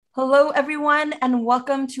Hello, everyone, and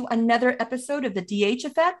welcome to another episode of the DH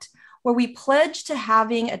Effect, where we pledge to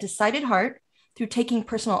having a decided heart through taking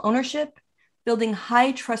personal ownership, building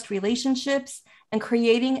high trust relationships, and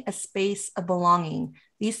creating a space of belonging.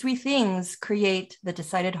 These three things create the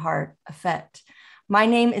decided heart effect. My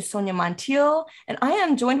name is Sonia Montiel, and I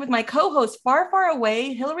am joined with my co host, far, far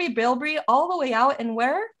away, Hillary Bilbrey, all the way out and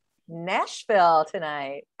where? Nashville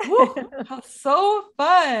tonight. Woo, how so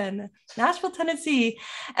fun. Nashville, Tennessee.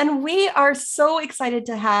 And we are so excited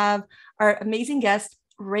to have our amazing guest,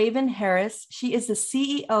 Raven Harris. She is the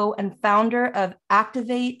CEO and founder of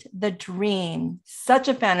Activate the Dream. Such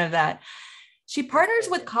a fan of that. She partners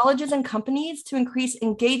with colleges and companies to increase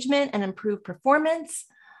engagement and improve performance.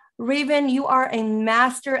 Raven, you are a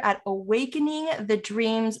master at awakening the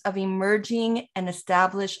dreams of emerging and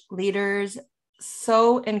established leaders.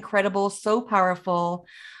 So incredible, so powerful.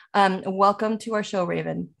 Welcome to our show,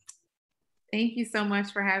 Raven. Thank you so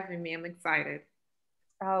much for having me. I'm excited.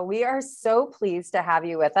 Oh, we are so pleased to have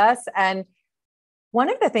you with us. And one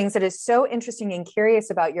of the things that is so interesting and curious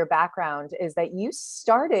about your background is that you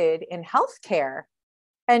started in healthcare.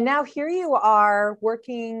 And now here you are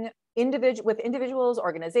working with individuals,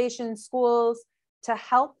 organizations, schools to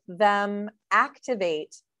help them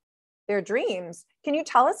activate their dreams. Can you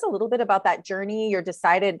tell us a little bit about that journey, your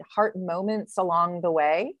decided heart moments along the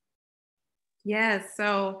way? Yes.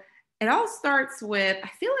 So it all starts with, I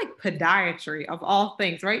feel like podiatry of all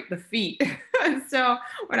things, right? The feet. So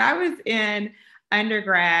when I was in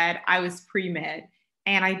undergrad, I was pre-med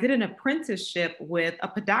and I did an apprenticeship with a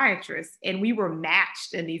podiatrist and we were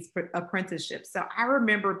matched in these apprenticeships. So I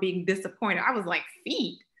remember being disappointed. I was like,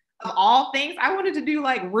 feet of all things, I wanted to do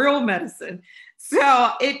like real medicine.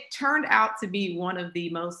 So it turned out to be one of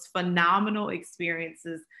the most phenomenal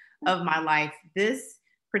experiences of my life. This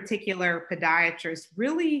particular podiatrist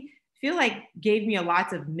really feel like gave me a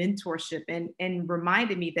lot of mentorship and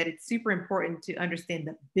reminded me that it's super important to understand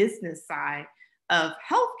the business side of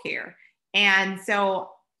healthcare. And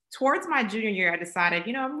so towards my junior year, I decided,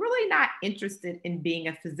 I'm really not interested in being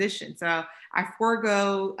a physician. So I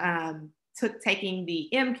forego took taking the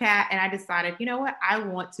MCAT and I decided, you know what, I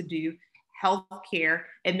want to do healthcare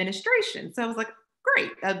administration. So I was like,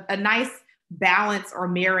 great, a nice balance or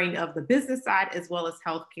marrying of the business side as well as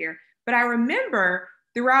healthcare. But I remember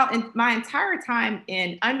throughout my entire time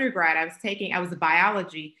in undergrad, I was a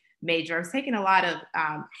biology major. I was taking a lot of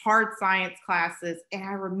hard science classes, and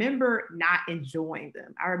I remember not enjoying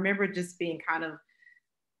them. I remember just being kind of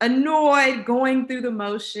annoyed, going through the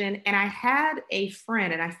motion. And I had a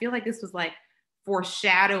friend, and I feel like this was like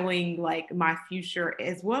foreshadowing like my future,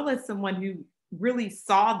 as well as someone who really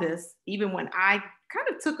saw this even when I kind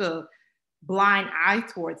of took a blind eye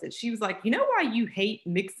towards it. She was like, you know why you hate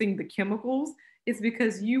mixing the chemicals? It's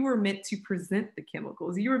because you were meant to present the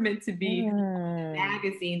chemicals. You were meant to be in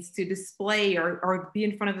magazines to display or be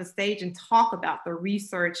in front of the stage and talk about the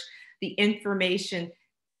research, the information.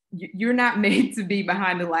 You're not made to be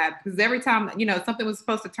behind the lab, because every time, something was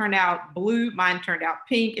supposed to turn out blue, mine turned out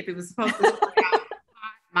pink. If it was supposed to turn out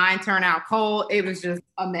hot, mine turned out cold. It was just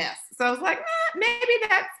a mess. So I was like, maybe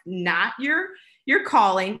that's not your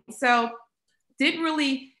calling. So didn't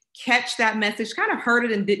really catch that message, kind of heard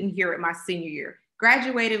it and didn't hear it my senior year.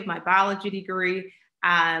 Graduated with my biology degree,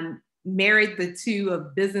 married the two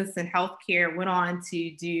of business and healthcare, went on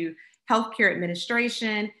to do healthcare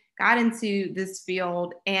administration, got into this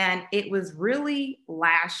field. And it was really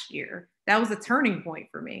last year. That was a turning point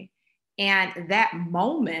for me. And that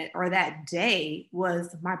moment or that day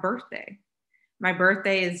was my birthday. My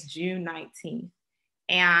birthday is June 19th.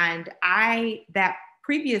 And that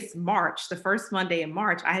previous March, the first Monday in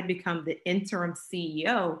March, I had become the interim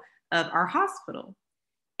CEO of our hospital.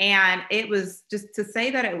 And it was just to say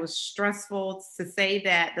that it was stressful, to say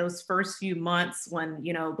that those first few months when,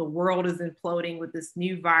 the world is imploding with this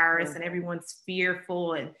new virus and everyone's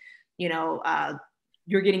fearful and,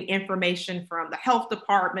 you're getting information from the health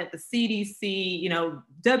department, the CDC,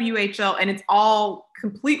 WHO, and it's all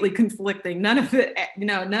completely conflicting. None of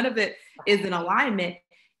it is in alignment.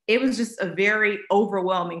 It was just a very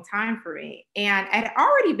overwhelming time for me. And I'd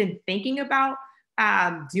already been thinking about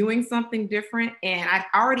doing something different. And I'd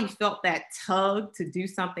already felt that tug to do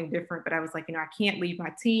something different. But I was like, I can't leave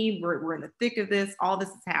my team. We're in the thick of this. All this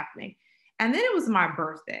is happening. And then it was my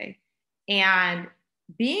birthday. And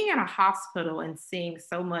being in a hospital and seeing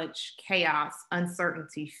so much chaos,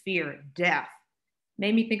 uncertainty, fear, death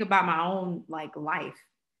made me think about my own life.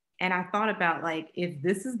 And I thought about if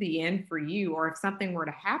this is the end for you, or if something were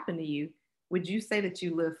to happen to you, would you say that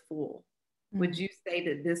you live full? Would you say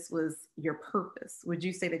that this was your purpose? Would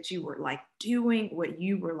you say that you were doing what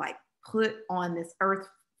you were put on this earth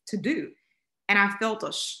to do. And I felt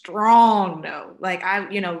a strong no. Like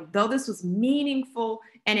though this was meaningful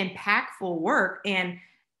and impactful work. And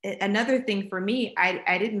another thing for me,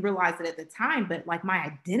 I didn't realize it at the time, but like my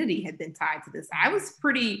identity had been tied to this. I was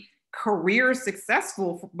pretty career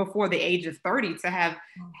successful before the age of 30 to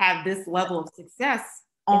have this level of success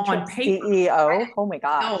on paper. CEO. Oh my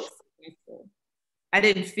gosh. I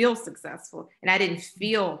didn't feel successful and I didn't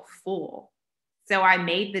feel full. So I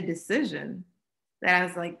made the decision that I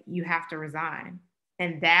was like, you have to resign.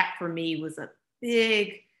 And that for me was a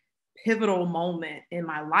big pivotal moment in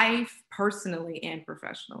my life, personally and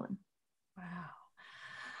professionally. Wow.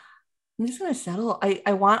 I'm just going to settle.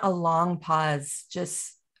 I want a long pause,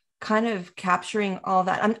 just kind of capturing all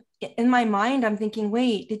that. I'm in my mind, I'm thinking,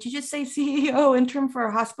 wait, did you just say CEO interim for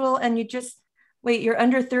a hospital? And you're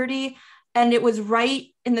under 30. And it was right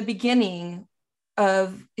in the beginning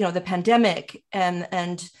of, the pandemic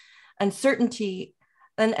and uncertainty.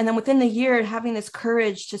 And then within the year, having this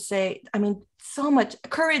courage to say, so much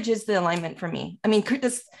courage is the alignment for me.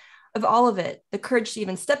 This, of all of it, the courage to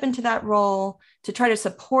even step into that role, to try to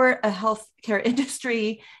support a healthcare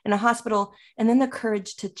industry in a hospital, and then the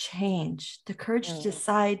courage to change, the courage to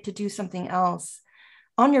decide to do something else.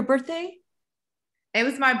 On your birthday? It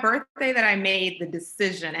was my birthday that I made the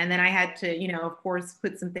decision. And then I had to, of course,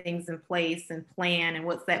 put some things in place and plan and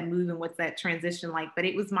what's that move and what's that transition like. But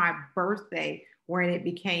it was my birthday where it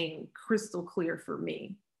became crystal clear for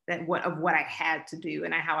me that what I had to do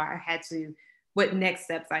and what next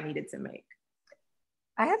steps I needed to make.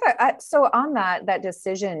 So on that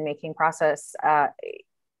decision-making process,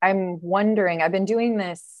 I'm wondering, I've been doing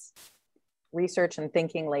this research and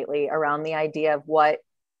thinking lately around the idea of what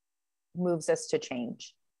moves us to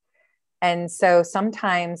change. And so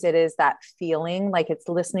sometimes it is that feeling like it's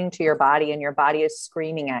listening to your body and your body is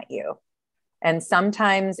screaming at you. And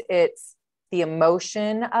sometimes it's the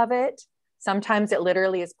emotion of it. Sometimes it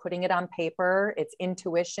literally is putting it on paper. It's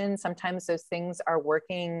intuition. Sometimes those things are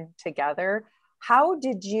working together. How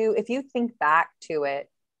did you, if you think back to it,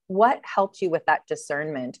 what helped you with that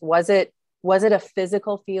discernment? Was it a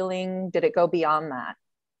physical feeling? Did it go beyond that?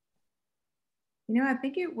 I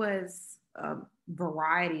think it was a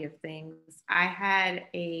variety of things. I had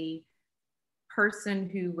a person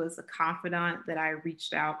who was a confidant that I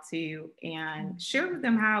reached out to and shared with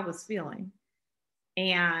them how I was feeling.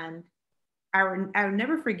 And I would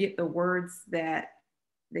never forget the words that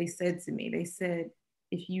they said to me. They said,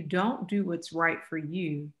 if you don't do what's right for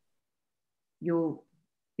you, you'll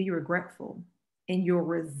be regretful and you'll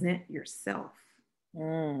resent yourself.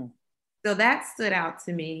 So that stood out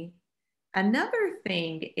to me. Another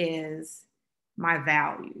thing is my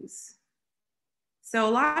values. So a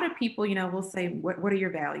lot of people, will say, what are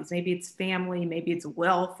your values? Maybe it's family, maybe it's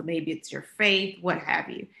wealth, maybe it's your faith, what have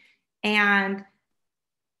you. And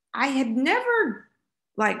I had never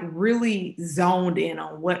really zoned in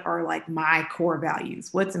on what are my core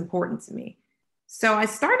values, what's important to me. So I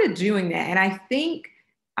started doing that. And I think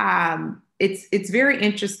it's very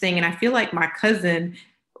interesting. And I feel like my cousin,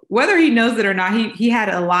 whether he knows it or not, he had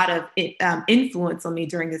a lot of influence on me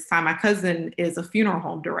during this time. My cousin is a funeral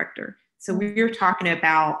home director. So we were talking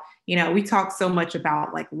about, we talk so much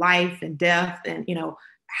about life and death and,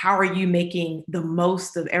 how are you making the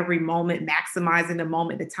most of every moment, maximizing the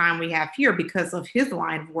moment, the time we have here because of his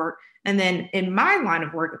line of work. And then in my line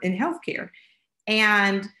of work in healthcare.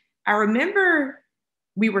 And I remember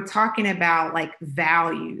we were talking about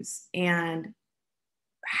values and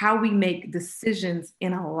how we make decisions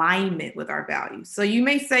in alignment with our values. So you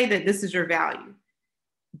may say that this is your value,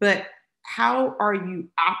 but how are you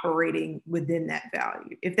operating within that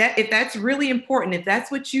value? If that's really important, if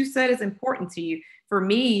that's what you said is important to you. For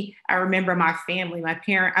me, I remember my family,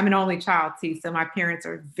 I'm an only child too. So my parents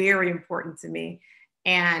are very important to me.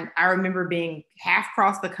 And I remember being half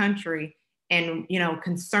across the country and,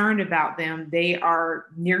 concerned about them. They are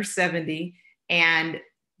near 70 and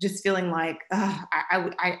just feeling like,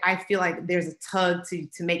 I feel like there's a tug to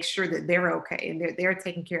make sure that they're okay and they're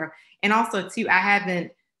taken care of. And also too, I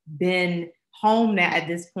haven't been home now at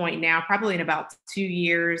this point now, probably in about 2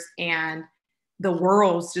 years. And the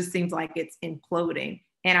world just seems like it's imploding.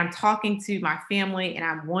 And I'm talking to my family and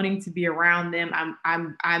I'm wanting to be around them.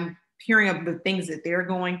 I'm hearing of the things that they're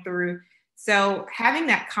going through. So having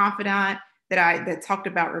that confidant that talked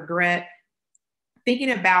about regret,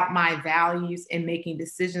 thinking about my values and making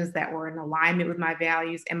decisions that were in alignment with my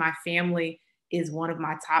values, and my family is one of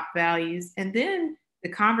my top values. And then the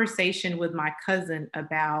conversation with my cousin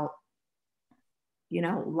about,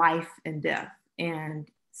 life and death, and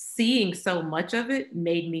seeing so much of it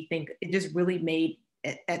made me think, it just really made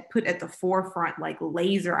it put at the forefront,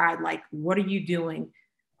 laser eyed, what are you doing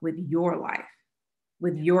with your life,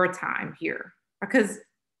 with your time here. Because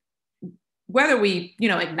whether we,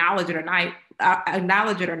 acknowledge it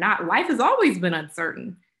or not, life has always been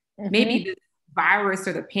uncertain. Mm-hmm. Maybe the virus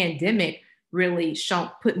or the pandemic really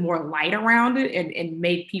put more light around it and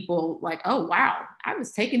made people like, oh, wow, I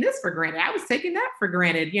was taking this for granted. I was taking that for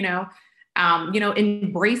granted,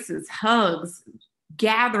 embraces, hugs,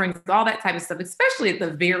 gatherings, all that type of stuff, especially at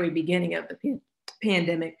the very beginning of the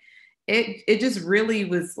pandemic. It just really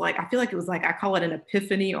was like, I feel like it was like, I call it an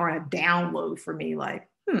epiphany or a download for me. Like,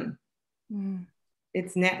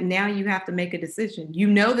 it's now you have to make a decision. You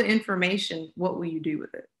know the information. What will you do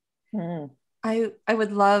with it? I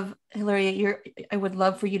would love, Hillary, I would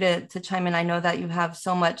love for you to chime in. I know that you have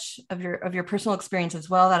so much of your personal experience as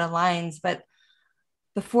well that aligns, but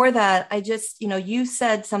before that, I just, you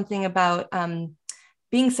said something about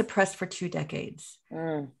being suppressed for 2 decades.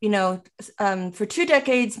 For 2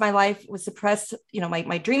 decades, my life was suppressed.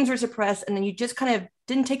 My dreams were suppressed. And then you just kind of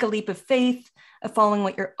didn't take a leap of faith of following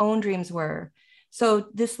what your own dreams were. So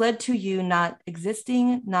this led to you not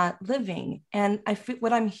existing, not living. And I feel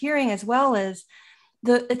what I'm hearing as well is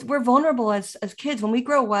we're vulnerable as kids. When we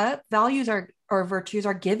grow up, values or virtues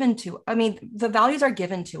are given to, the values are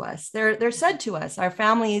given to us. They're said to us. Our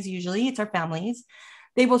families, usually it's our families.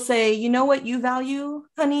 They will say, you know what you value,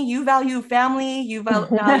 honey? You value family, you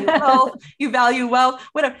value health, you value wealth,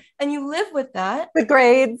 whatever. And you live with that. The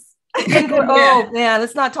grades. Oh man,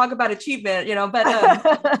 let's not talk about achievement, but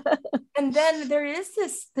and then there is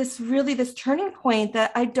this turning point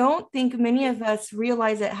that I don't think many of us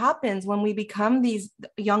realize it happens when we become these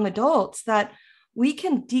young adults, that we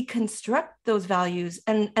can deconstruct those values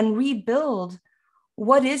and rebuild.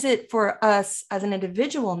 What is it for us as an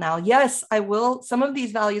individual now? Yes, some of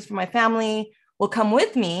these values for my family will come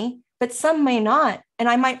with me, but some may not. And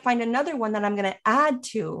I might find another one that I'm going to add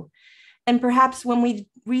to. And perhaps when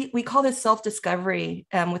we call this self-discovery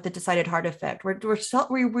with the decided heart effect, we're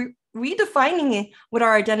redefining what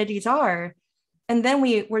our identities are. And then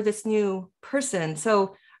we're this new person.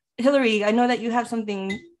 So Hillary, I know that you have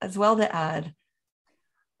something as well to add.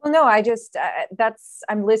 Well, no, I just,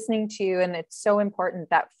 I'm listening to you, and it's so important,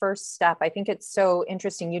 that first step. I think it's so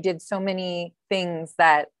interesting. You did so many things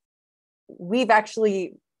that we've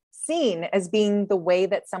actually seen as being the way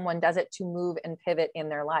that someone does it to move and pivot in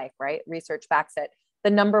their life, right? Research backs it. The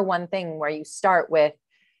number one thing where you start with,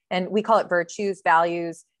 and we call it virtues,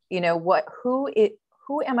 values,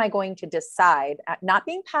 who am I going to decide, not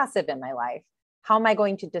being passive in my life, how am I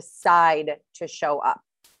going to decide to show up?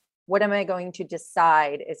 What am I going to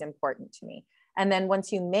decide is important to me? And then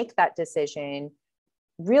once you make that decision,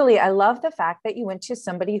 really, I love the fact that you went to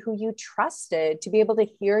somebody who you trusted to be able to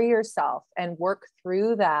hear yourself and work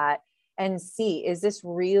through that and see, is this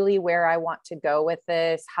really where I want to go with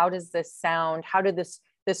this? How does this sound? How did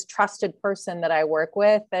this trusted person that I work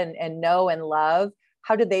with and know and love,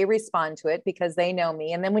 how do they respond to it? Because they know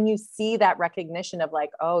me. And then when you see that recognition of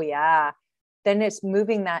like, oh yeah, then it's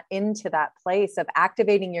moving that into that place of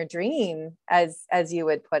activating your dream, as you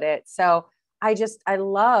would put it. So I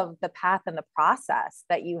love the path and the process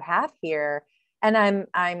that you have here. And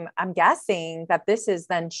I'm guessing that this is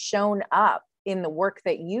then shown up in the work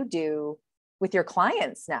that you do with your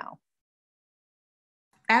clients now.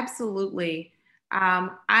 Absolutely.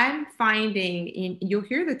 I'm finding, you'll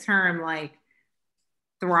hear the term like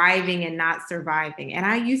thriving and not surviving. And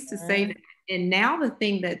I used to say that, and now the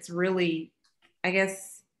thing that's really, I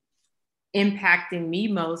guess, impacting me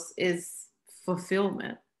most is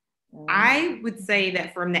fulfillment. I would say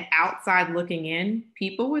that from the outside looking in,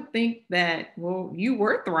 people would think that, well, you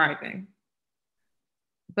were thriving,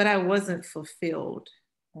 but I wasn't fulfilled.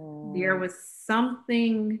 There was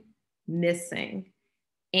something missing.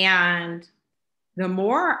 And the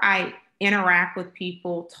more I interact with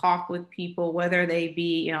people, talk with people, whether they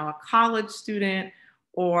be, a college student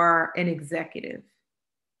or an executive,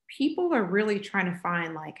 people are really trying to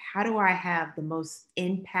find like, how do I have the most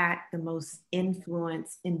impact, the most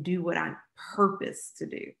influence, and do what I'm purposed to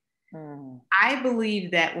do? I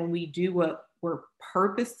believe that when we do what we're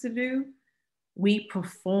purposed to do, we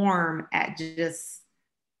perform at just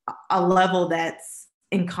a level that's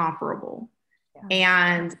incomparable.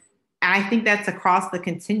 Yeah. And I think that's across the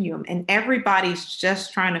continuum. And everybody's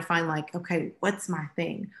just trying to find like, okay, what's my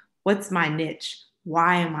thing? What's my niche?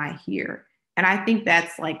 Why am I here? And I think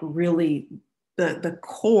that's like really the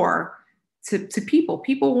core to people.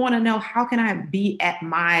 People want to know, how can I be at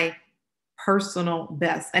my personal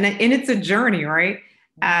best? And it's a journey, right?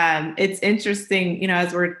 It's interesting,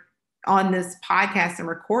 as we're on this podcast and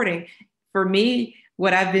recording, for me,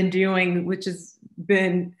 what I've been doing, which has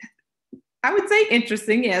been I would say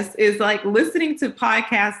interesting, yes, is like listening to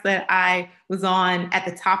podcasts that I was on at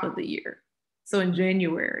the top of the year. So in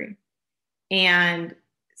January, and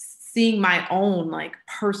seeing my own like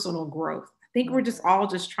personal growth. I think we're just all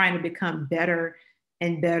just trying to become better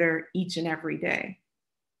and better each and every day.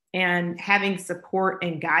 And having support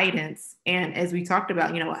and guidance. And as we talked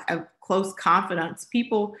about, a close confidants,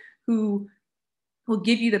 people who will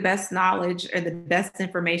give you the best knowledge or the best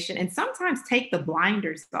information and sometimes take the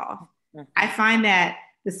blinders off. I find that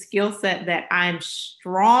the skill set that I'm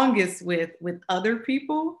strongest with other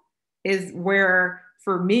people is where,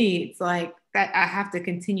 for me, it's like that I have to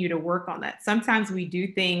continue to work on that. Sometimes we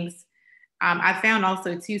do things, I found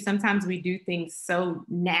also too, sometimes we do things so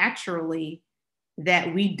naturally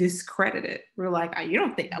that we discredit it. We're like,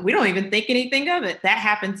 oh, we don't even think anything of it. That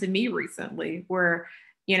happened to me recently where,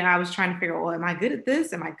 I was trying to figure out, well, am I good at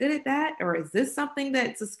this? Am I good at that? Or is this something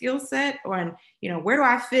that's a skill set? Or, where do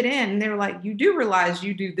I fit in? And they were like, you do realize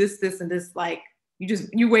you do this, this, and this. Like,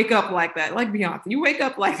 you wake up like that. Like Beyonce, you wake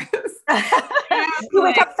up like this. You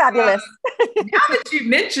wake up fabulous. Now that you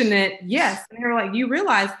mention it, yes. And they were like, you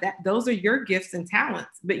realize that those are your gifts and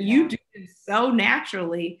talents, but you do them so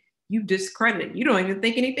naturally, you discredit it. You don't even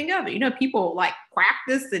think anything of it. People like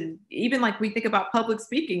practice, and even like we think about public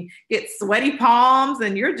speaking, get sweaty palms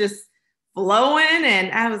and you're just flowing.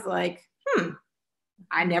 And I was like,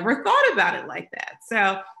 I never thought about it like that.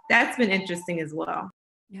 So that's been interesting as well.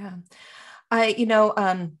 Yeah. I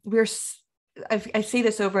say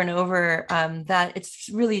this over and over, that it's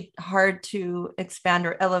really hard to expand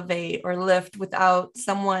or elevate or lift without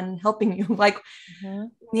someone helping you, like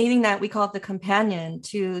needing that, we call it the companion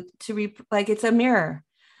like it's a mirror.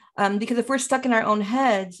 Because if we're stuck in our own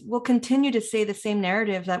heads, we'll continue to say the same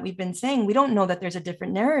narrative that we've been saying. We don't know that there's a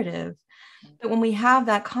different narrative. But when we have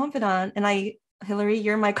that confidant, and Hillary,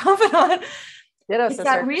 you're my confidant, it's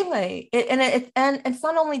that relay, and it's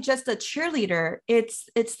not only just a cheerleader. It's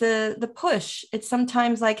the push. It's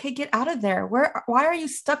sometimes like, hey, get out of there. Why are you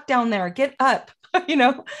stuck down there? Get up,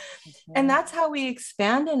 And that's how we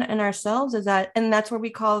expand in ourselves. And that's where we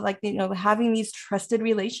call like having these trusted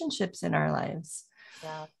relationships in our lives.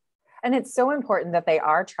 Yeah, and it's so important that they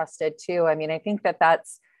are trusted too. I mean, I think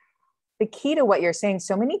that's the key to what you're saying.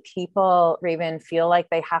 So many people, Raven, feel like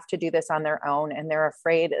they have to do this on their own, and they're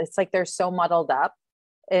afraid. It's like they're so muddled up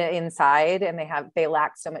inside, and they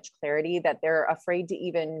lack so much clarity that they're afraid to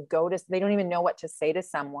even they don't even know what to say to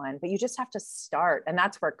someone. But you just have to start. And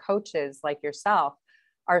that's where coaches like yourself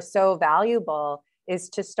are so valuable, is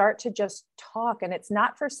to start to just talk. And it's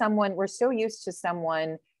not for someone, we're so used to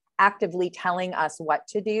someone actively telling us what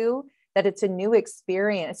to do, that it's a new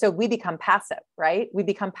experience. So we become passive, right? We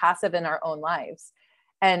become passive in our own lives,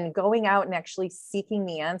 and going out and actually seeking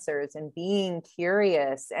the answers and being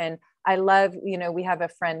curious. And I love, we have a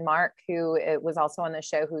friend, Mark, who was also on the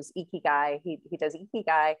show, who's Ikigai. He does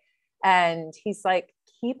Ikigai. And he's like,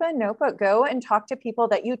 keep a notebook, go and talk to people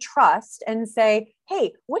that you trust and say,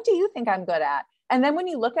 hey, what do you think I'm good at? And then when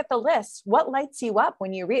you look at the list, what lights you up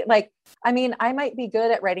when you read? Like, I mean, I might be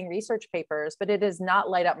good at writing research papers, but it does not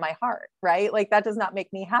light up my heart, right? Like that does not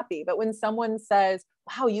make me happy. But when someone says,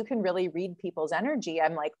 wow, you can really read people's energy,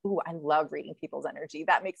 I'm like, ooh, I love reading people's energy.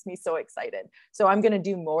 That makes me so excited. So I'm going to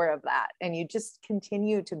do more of that. And you just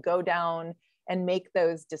continue to go down and make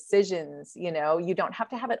those decisions. You don't have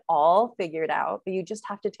to have it all figured out, but you just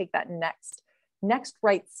have to take that next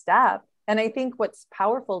right step. And I think what's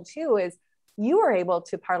powerful too is you were able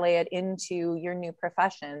to parlay it into your new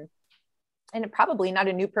profession. And it probably not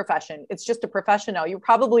a new profession. It's just a professional. You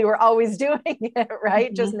probably were always doing it, right?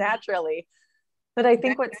 Mm-hmm. Just naturally. But I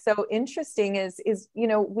think what's so interesting is,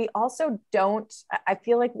 we also don't, I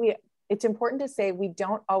feel like it's important to say we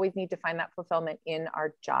don't always need to find that fulfillment in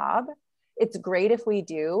our job. It's great if we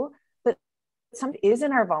do, but some is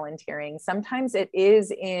in our volunteering. Sometimes it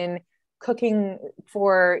is in cooking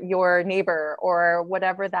for your neighbor or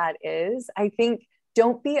whatever that is. I think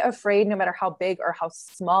don't be afraid, no matter how big or how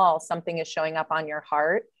small something is showing up on your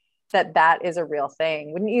heart, that is a real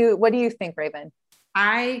thing. What do you think, Raven?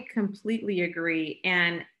 I completely agree.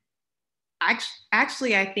 And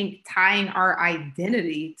actually, I think tying our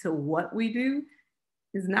identity to what we do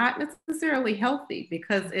is not necessarily healthy,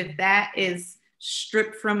 because if that is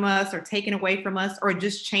stripped from us or taken away from us or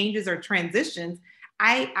just changes or transitions,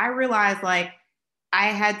 I realized like I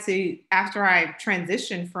had to, after I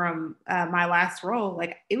transitioned from my last role,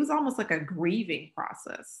 like it was almost like a grieving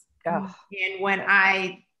process. Oh. And when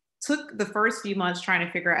I took the first few months trying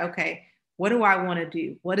to figure out, okay, what do I want to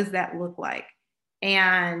do? What does that look like?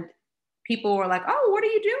 And people were like, oh, what are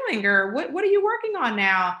you doing? Or what are you working on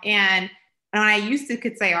now? And I used to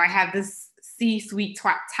could say, oh, I have this C-suite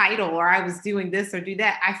title, or I was doing this or do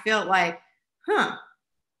that, I felt like,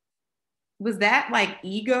 was that like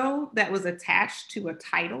ego that was attached to a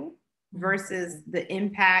title versus the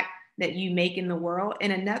impact that you make in the world?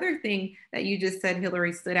 And another thing that you just said,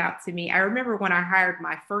 Hillary, stood out to me. I remember when I hired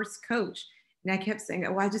my first coach, and I kept saying,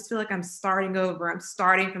 oh, I just feel like I'm starting over. I'm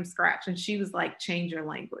starting from scratch. And she was like, change your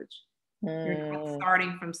language. You're not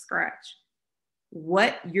starting from scratch.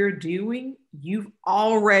 What you're doing, you've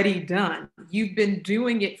already done. You've been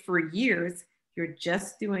doing it for years. You're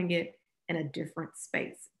just doing it in a different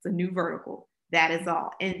space. It's a new vertical. That is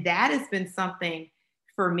all. And that has been something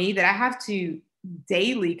for me that I have to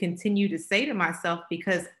daily continue to say to myself,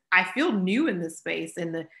 because I feel new in this space,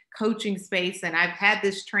 in the coaching space, and I've had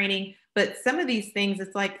this training, but some of these things,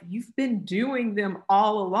 it's like you've been doing them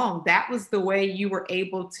all along. That was the way you were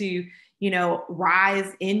able to,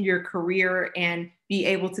 rise in your career and be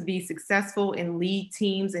able to be successful and lead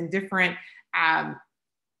teams in different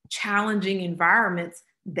challenging environments.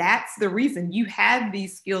 That's the reason you had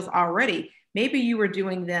these skills already. Maybe you were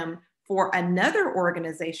doing them for another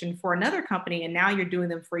organization, for another company, and now you're doing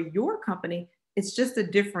them for your company. It's just a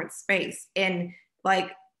different space. And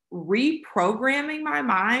like reprogramming my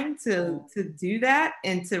mind to do that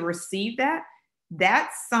and to receive that,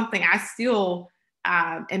 that's something I still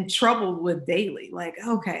am troubled with daily. Like,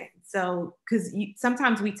 okay, so because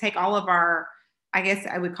sometimes we take all of our, I guess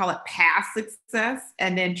I would call it past success,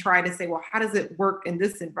 and then try to say, well, how does it work in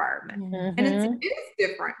this environment? Mm-hmm. And it is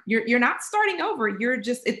different. You're not starting over. You're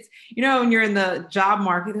just, it's, when you're in the job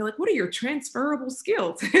market, they're like, what are your transferable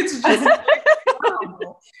skills? It's just,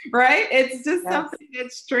 right? It's just something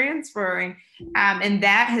that's transferring. And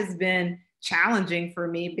that has been challenging for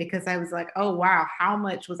me, because I was like, oh, wow, how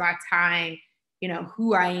much was I tying,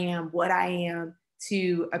 who I am, what I am,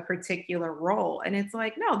 to a particular role? And it's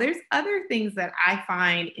like, no, there's other things that I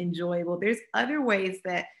find enjoyable. There's other ways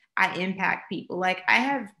that I impact people. Like I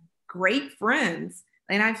have great friends,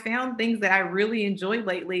 and I found things that I really enjoy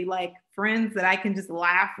lately, like friends that I can just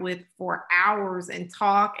laugh with for hours and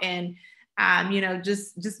talk and,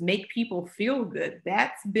 just make people feel good.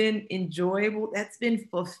 That's been enjoyable. That's been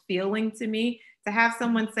fulfilling to me, to have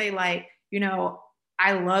someone say like,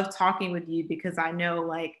 I love talking with you because I know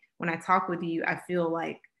like, when I talk with you, I feel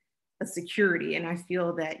like a security, and I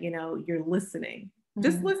feel that, you're listening,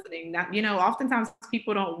 just listening. Not, oftentimes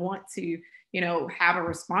people don't want to, have a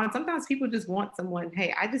response. Sometimes people just want someone,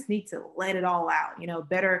 hey, I just need to let it all out,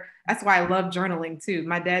 better. That's why I love journaling too.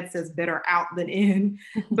 My dad says better out than in,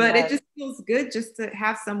 but it just feels good just to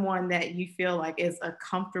have someone that you feel like is a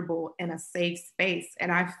comfortable and a safe space.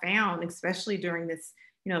 And I found, especially during this,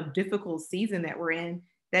 difficult season that we're in,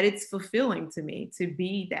 that it's fulfilling to me to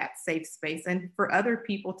be that safe space, and for other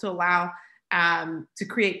people to allow to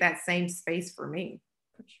create that same space for me.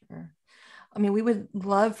 For sure. I mean, we would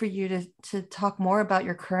love for you to talk more about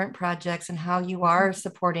your current projects and how you are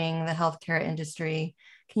supporting the healthcare industry.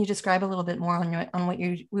 Can you describe a little bit more on what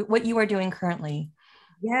you are doing currently?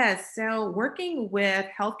 Yes. So working with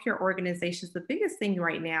healthcare organizations, the biggest thing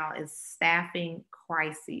right now is staffing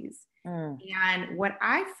crises. And what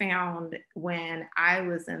I found when I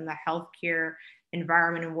was in the healthcare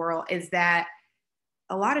environment and world is that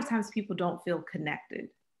a lot of times people don't feel connected,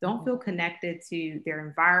 to their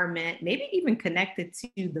environment, maybe even connected to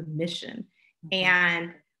the mission.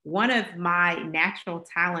 And one of my natural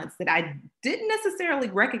talents that I didn't necessarily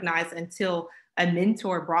recognize until a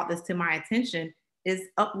mentor brought this to my attention is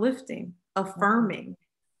uplifting, affirming.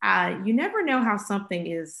 You never know how something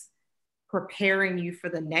is preparing you for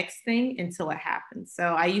the next thing until it happens.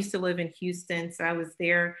 So I used to live in Houston. So I was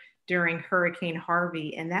there during Hurricane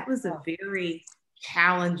Harvey, and that was a very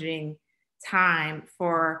challenging time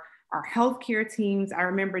for our healthcare teams. I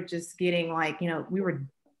remember just getting like, we were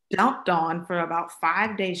dumped on for about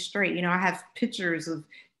 5 days straight. I have pictures of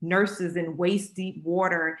nurses in waist deep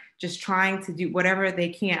water, just trying to do whatever they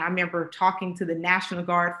can. I remember talking to the National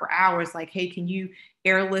Guard for hours, like, hey, can you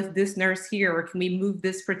airlift this nurse here? Or can we move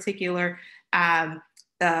this particular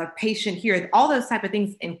patient here? All those type of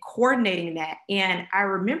things, and coordinating that. And I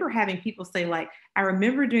remember having people say like, I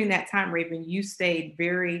remember during that time, Raven, you stayed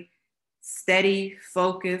very steady,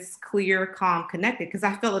 focused, clear, calm, connected, because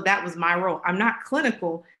I felt that was my role. I'm not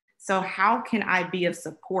clinical. So how can I be of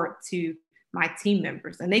support to my team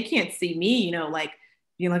members? And they can't see me, like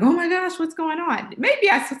being like, oh my gosh, what's going on? Maybe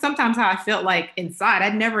sometimes how I felt like inside.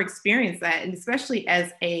 I'd never experienced that. And especially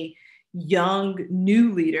as a young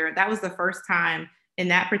new leader, that was the first time in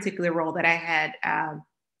that particular role that I had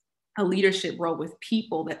a leadership role with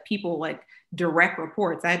people like direct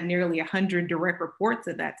reports. I had nearly 100 direct reports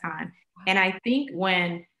at that time. And I think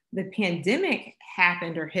when the pandemic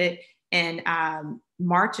happened or hit, in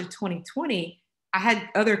March of 2020, I had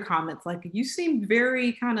other comments like, you seem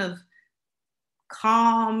very kind of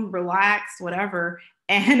calm, relaxed, whatever.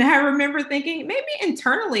 And I remember thinking maybe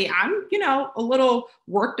internally, I'm, a little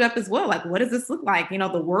worked up as well. Like, what does this look like?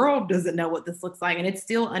 The world doesn't know what this looks like and it's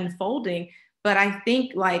still unfolding. But I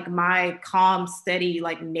think like my calm, steady,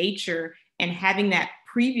 like nature and having that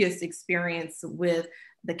previous experience with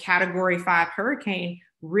the Category 5 hurricane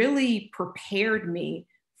really prepared me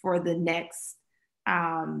for the next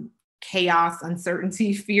chaos,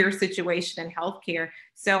 uncertainty, fear situation in healthcare.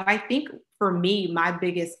 So I think for me, my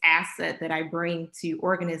biggest asset that I bring to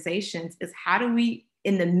organizations is how do we,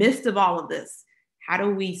 in the midst of all of this, how do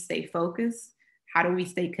we stay focused? How do we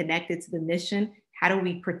stay connected to the mission? How do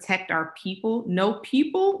we protect our people? No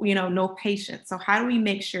people, no patients. So how do we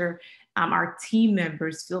make sure our team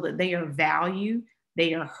members feel that they are valued,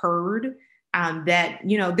 they are heard, that,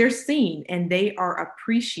 they're seen and they are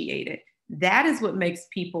appreciated? That is what makes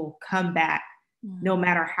people come back, no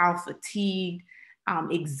matter how fatigued,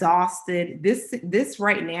 exhausted. This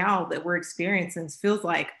right now that we're experiencing feels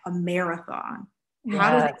like a marathon. Yes.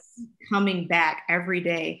 How does it coming back every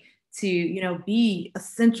day to, be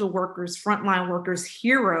essential workers, frontline workers,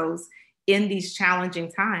 heroes in these challenging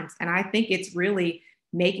times? And I think it's really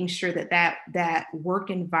making sure that work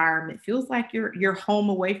environment feels like you're home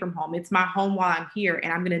away from home. It's my home while I'm here,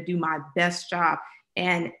 and I'm going to do my best job.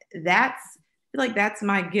 And I feel like that's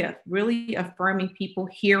my gift, really affirming people,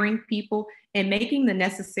 hearing people, and making the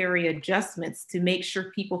necessary adjustments to make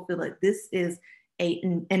sure people feel like this is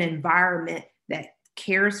an environment that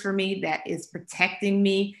cares for me, that is protecting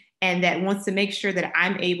me, and that wants to make sure that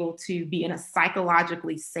I'm able to be in a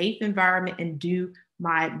psychologically safe environment and do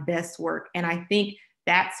my best work. And I think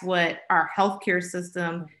that's what our healthcare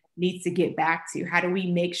system needs to get back to. How do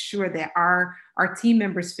we make sure that our team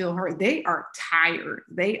members feel heard? They are tired,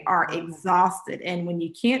 they are exhausted. And when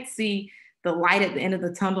you can't see the light at the end of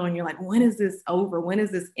the tunnel and you're like, when is this over? When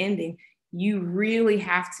is this ending? You really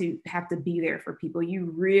have to be there for people.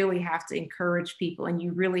 You really have to encourage people, and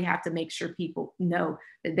you really have to make sure people know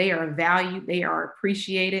that they are valued, they are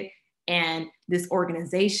appreciated. And this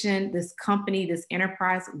organization, this company, this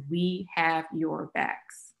enterprise, we have your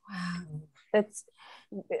backs. Wow.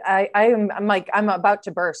 I'm about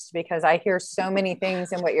to burst because I hear so many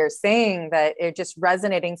things in what you're saying that are just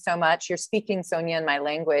resonating so much. You're speaking, Sonia, in my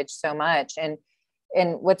language so much. And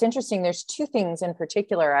what's interesting, there's two things in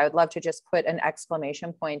particular I would love to just put an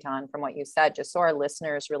exclamation point on from what you said, just so our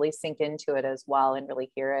listeners really sink into it as well and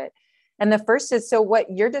really hear it. And the first is, so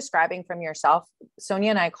what you're describing from yourself,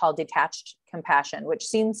 Sonia and I call detached compassion, which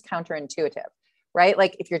seems counterintuitive, right?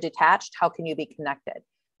 Like if you're detached, how can you be connected?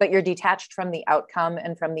 But you're detached from the outcome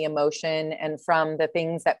and from the emotion and from the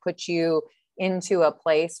things that put you into a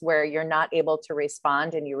place where you're not able to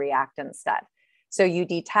respond and you react instead. So you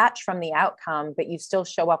detach from the outcome, but you still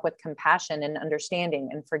show up with compassion and understanding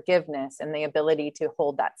and forgiveness and the ability to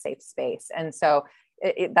hold that safe space. And so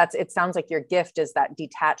it sounds like your gift is that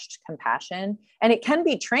detached compassion, and it can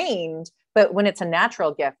be trained, but when it's a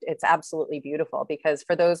natural gift, it's absolutely beautiful, because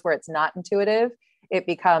for those where it's not intuitive, it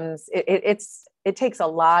becomes, it takes a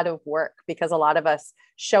lot of work, because a lot of us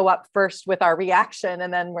show up first with our reaction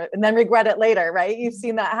and then regret it later, right? You've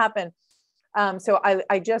seen that happen. So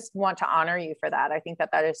I just want to honor you for that. I think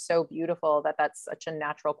that is so beautiful, that's such a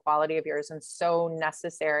natural quality of yours and so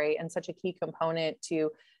necessary and such a key component to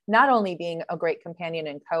not only being a great companion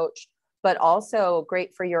and coach, but also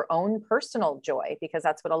great for your own personal joy, because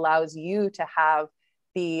that's what allows you to have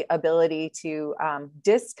the ability to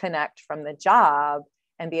disconnect from the job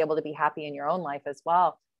and be able to be happy in your own life as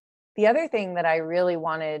well. The other thing that I really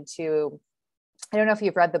wanted to, I don't know if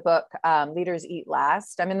you've read the book, Leaders Eat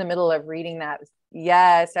Last. I'm in the middle of reading that.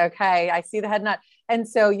 Yes. Okay. I see the head nod. And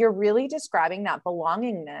so you're really describing that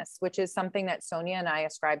belongingness, which is something that Sonia and I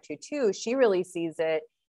ascribe to too. She really sees it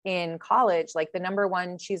in college, like the number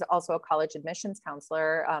one, she's also a college admissions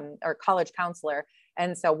counselor, or college counselor.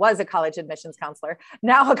 And so was a college admissions counselor,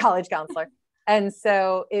 now a college counselor. And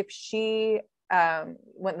so if she,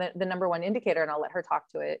 when the number one indicator, and I'll let her talk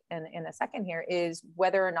to it in a second here, is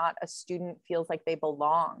whether or not a student feels like they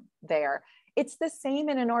belong there. It's the same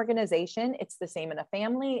in an organization. It's the same in a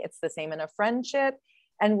family. It's the same in a friendship.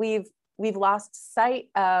 And we've lost sight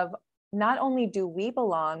of, not only do we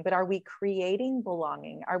belong, but are we creating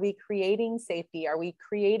belonging? Are we creating safety? Are we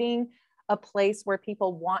creating a place where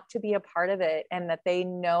people want to be a part of it, and that they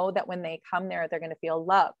know that when they come there, they're going to feel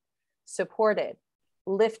loved, supported,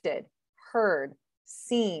 lifted, heard,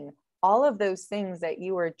 seen, all of those things that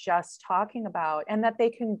you were just talking about, and that they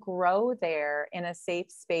can grow there in a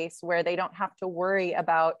safe space where they don't have to worry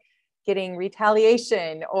about getting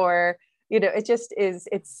retaliation or, it just is,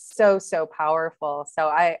 it's so, so powerful. So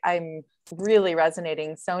I'm really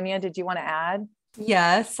resonating. Sonia, did you want to add?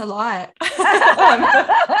 Yes, a lot. No,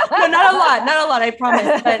 not a lot, I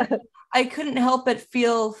promise. But I couldn't help but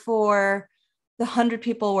feel for the 100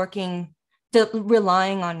 people working,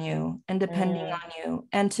 relying on you and depending on you,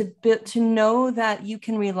 and to know that you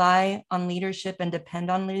can rely on leadership and depend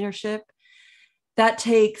on leadership. That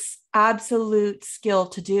takes absolute skill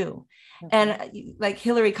to do. And like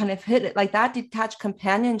Hillary kind of hit it, like that detached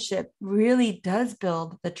companionship really does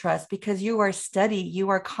build the trust, because you are steady, you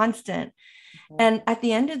are constant. And at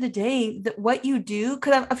the end of the day, what you do,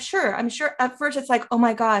 because I'm sure at first it's like, oh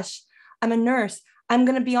my gosh, I'm a nurse, I'm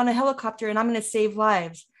going to be on a helicopter and I'm going to save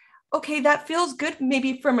lives. Okay, that feels good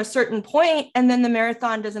maybe from a certain point, and then the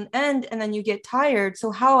marathon doesn't end and then you get tired.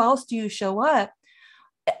 So how else do you show up?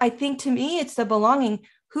 I think to me, it's the belonging.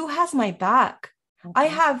 Who has my back? I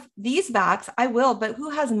have these backs, I will, but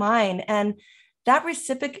who has mine? And that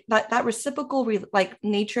reciprocal like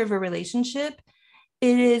nature of a relationship,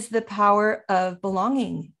 it is the power of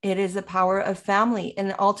belonging. It is the power of family.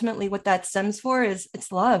 And ultimately what that stems for is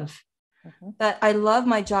it's love. That I love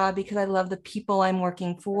my job because I love the people I'm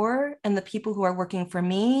working for and the people who are working for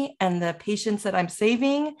me and the patients that I'm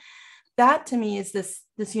saving. That to me is this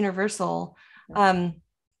universal.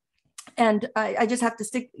 And I just have to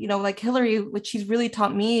stick, like Hillary, what she's really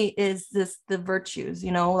taught me is the virtues,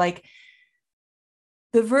 like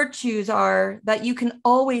the virtues are that you can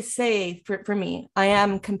always say for me, I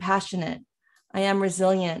am compassionate, I am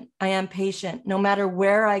resilient, I am patient, no matter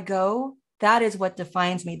where I go. That is what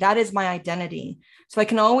defines me. That is my identity. So I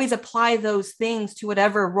can always apply those things to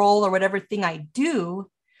whatever role or whatever thing I do,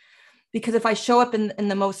 because if I show up in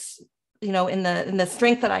the most, in the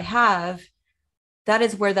strength that I have, that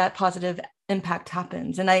is where that positive impact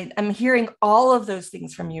happens. And I'm hearing all of those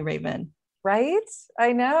things from you, Raven. Right?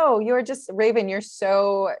 I know. You're just, Raven, you're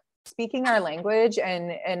so speaking our language,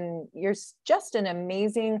 and you're just an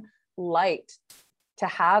amazing light to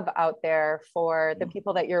have out there for the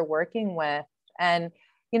people that you're working with. And,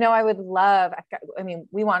 I would love,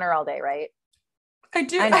 we want her all day, right? I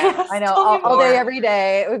do. I know all day, every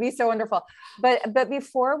day. It would be so wonderful. But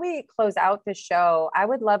before we close out the show, I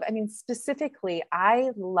would love, specifically,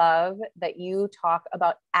 I love that you talk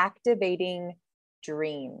about activating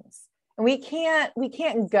dreams. And we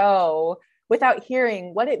can't go without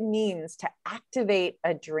hearing what it means to activate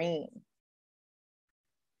a dream.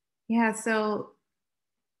 Yeah. So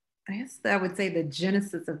I guess I would say the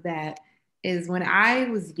genesis of that is when I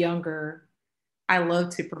was younger, I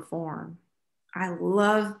loved to perform. I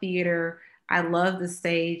love theater. I love the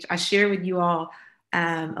stage. I share with you all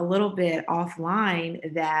a little bit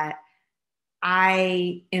offline that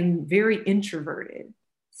I am very introverted.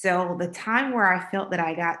 So the time where I felt that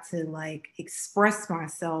I got to like express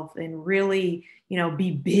myself and really,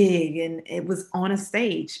 be big, and it was on a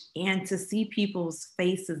stage, and to see people's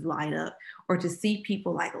faces light up, or to see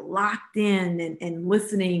people like locked in and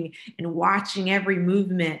listening and watching every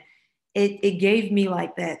movement, it gave me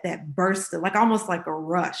like that burst of like almost like a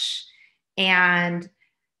rush. And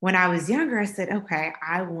when I was younger, I said, okay,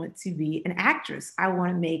 I want to be an actress. I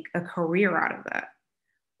want to make a career out of that.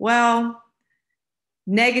 Well,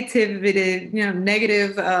 negative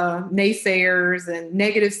naysayers and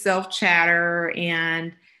negative self-chatter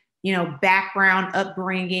and, background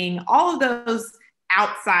upbringing, all of those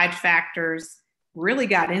outside factors really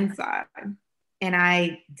got inside. And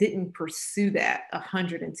I didn't pursue that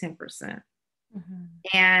 110%.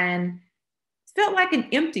 And felt like an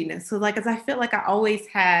emptiness. So like, as I felt like I always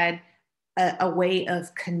had a way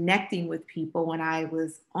of connecting with people when I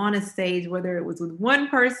was on a stage, whether it was with one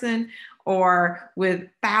person or with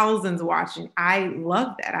thousands watching. I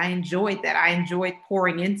loved that. I enjoyed that. I enjoyed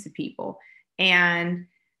pouring into people. And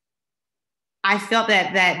I felt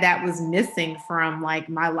that was missing from like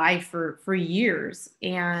my life for years.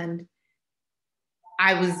 And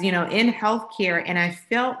I was, in healthcare, and I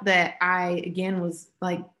felt that I, again, was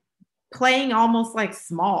like playing almost like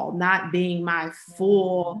small, not being my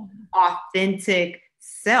full, authentic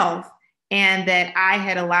self, and that I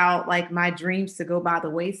had allowed like my dreams to go by the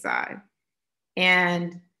wayside.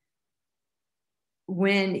 And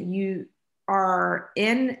when you are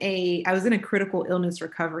I was in a critical illness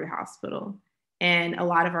recovery hospital, and a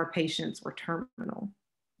lot of our patients were terminal.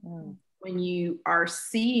 When you are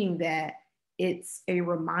seeing that, it's a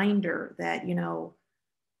reminder that,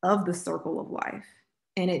 of the circle of life.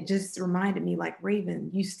 And it just reminded me like,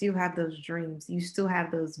 Raven, you still have those dreams. You still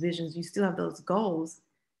have those visions. You still have those goals.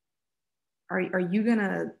 Are you going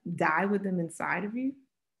to die with them inside of you?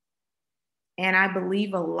 And I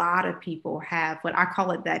believe a lot of people have what I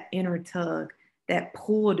call it, that inner tug, that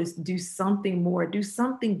pull to do something more, do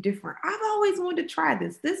something different. I've always wanted to try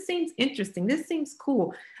this. This seems interesting. This seems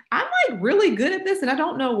cool. I'm like really good at this, and I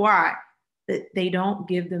don't know why. That they don't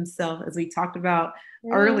give themselves, as we talked about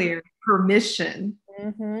earlier, permission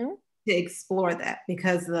to explore that,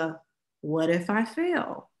 because the what if I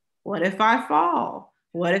fail? What if I fall?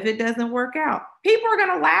 What if it doesn't work out? People are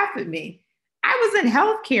going to laugh at me. I was in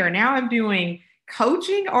healthcare. Now I'm doing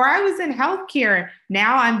coaching, or I was in healthcare.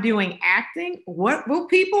 Now I'm doing acting. What will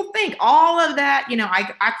people think? All of that,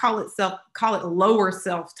 I call it lower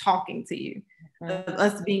self talking to you,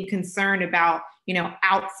 us being concerned about,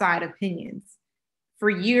 outside opinions. For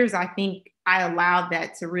years, I think I allowed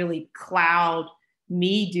that to really cloud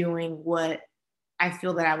me doing what I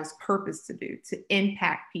feel that I was purposed to do, to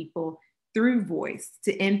impact people through voice,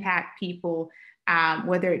 to impact people,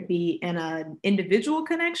 whether it be in an individual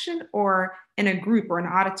connection or in a group or an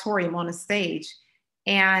auditorium on a stage.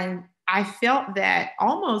 And I felt that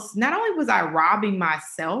almost not only was I robbing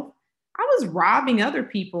myself, I was robbing other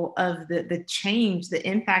people of the change, the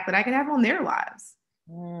impact that I could have on their lives.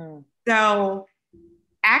 So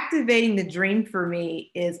activating the dream for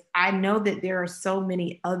me is, I know that there are so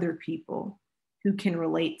many other people who can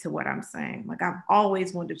relate to what I'm saying. Like, I've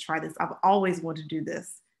always wanted to try this. I've always wanted to do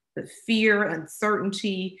this. The fear,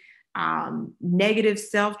 uncertainty, negative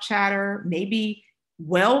self-chatter, maybe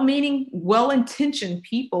well-meaning, well-intentioned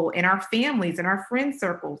people in our families and our friend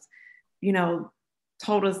circles,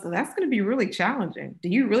 told us that's going to be really challenging. Do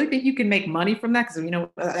you really think you can make money from that?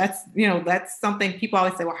 Because, that's something people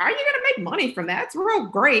always say, well, how are you going to make money from that? It's real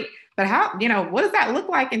great. But how, what does that look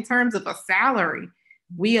like in terms of a salary?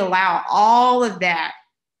 We allow all of that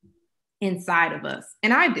inside of us.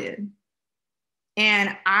 And I did.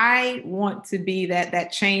 And I want to be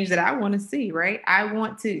that change that I want to see, right?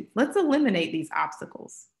 Let's eliminate these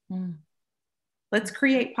obstacles. Let's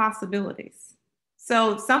create possibilities.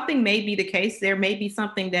 So something may be the case. There may be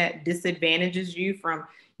something that disadvantages you from,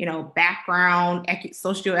 background,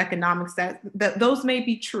 socioeconomic status. Those may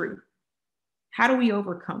be true. How do we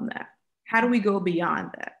overcome that? How do we go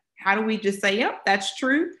beyond that? How do we just say, yep, that's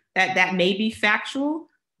true, that may be factual,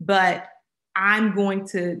 but I'm going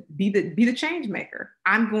to be the change maker.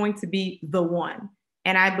 I'm going to be the one.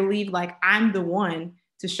 And I believe like I'm the one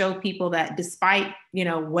to show people that despite,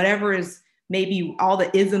 whatever is maybe all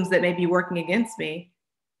the isms that may be working against me,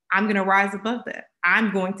 I'm going to rise above that.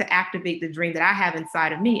 I'm going to activate the dream that I have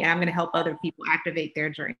inside of me, and I'm going to help other people activate their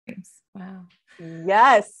dreams. Wow.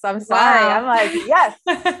 Yes. I'm sorry. Wow. I'm like, yes.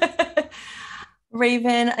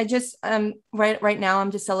 Raven, I just right now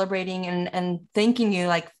I'm just celebrating and thanking you,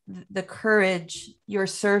 like the courage, your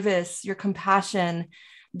service, your compassion,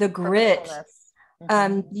 the grit.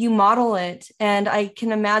 You model it. And I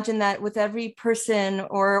can imagine that with every person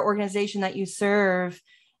or organization that you serve,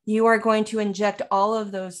 you are going to inject all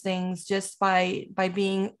of those things just by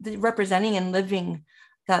being representing and living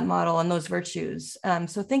that model and those virtues.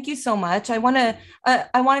 So thank you so much. I wanted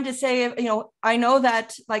to say, I know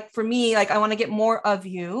that like for me, like I want to get more of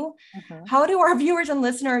you. How do our viewers and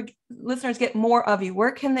listeners get more of you?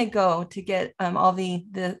 Where can they go to get all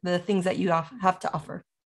the things that you have to offer?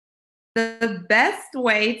 The best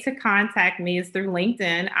way to contact me is through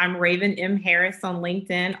LinkedIn. I'm Raven M. Harris on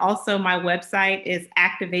LinkedIn. Also, my website is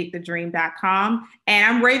activatethedream.com. And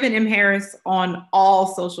I'm Raven M. Harris on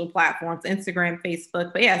all social platforms, Instagram,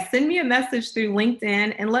 Facebook. But yeah, send me a message through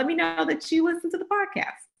LinkedIn and let me know that you listen to the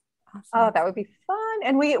podcast. Awesome. Oh, that would be fun.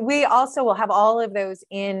 And we also will have all of those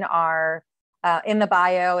in our in the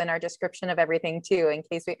bio, in our description of everything too, in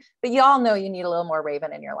case but you all know you need a little more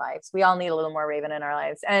Raven in your lives. We all need a little more Raven in our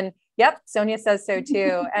lives. And yep, Sonia says so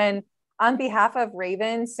too. And on behalf of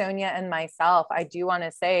Raven, Sonia, and myself, I do want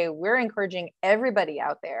to say we're encouraging everybody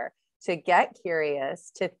out there to get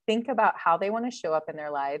curious, to think about how they want to show up in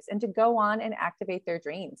their lives, and to go on and activate their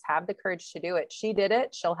dreams. Have the courage to do it. She did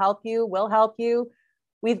it. She'll help you. We'll help you.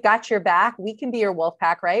 We've got your back. We can be your wolf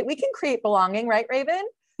pack, right? We can create belonging, right, Raven?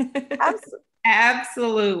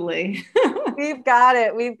 Absolutely. We've got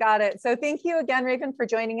it. We've got it. So thank you again, Raven, for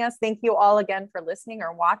joining us. Thank you all again for listening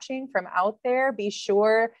or watching from out there. Be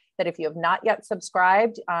sure that if you have not yet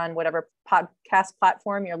subscribed on whatever podcast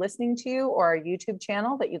platform you're listening to or our YouTube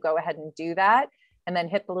channel, that you go ahead and do that. And then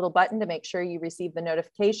hit the little button to make sure you receive the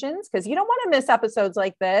notifications, because you don't want to miss episodes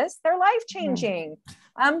like this. They're life-changing.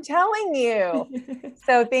 I'm telling you.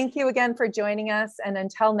 So thank you again for joining us. And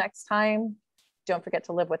until next time, don't forget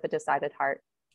to live with a decided heart.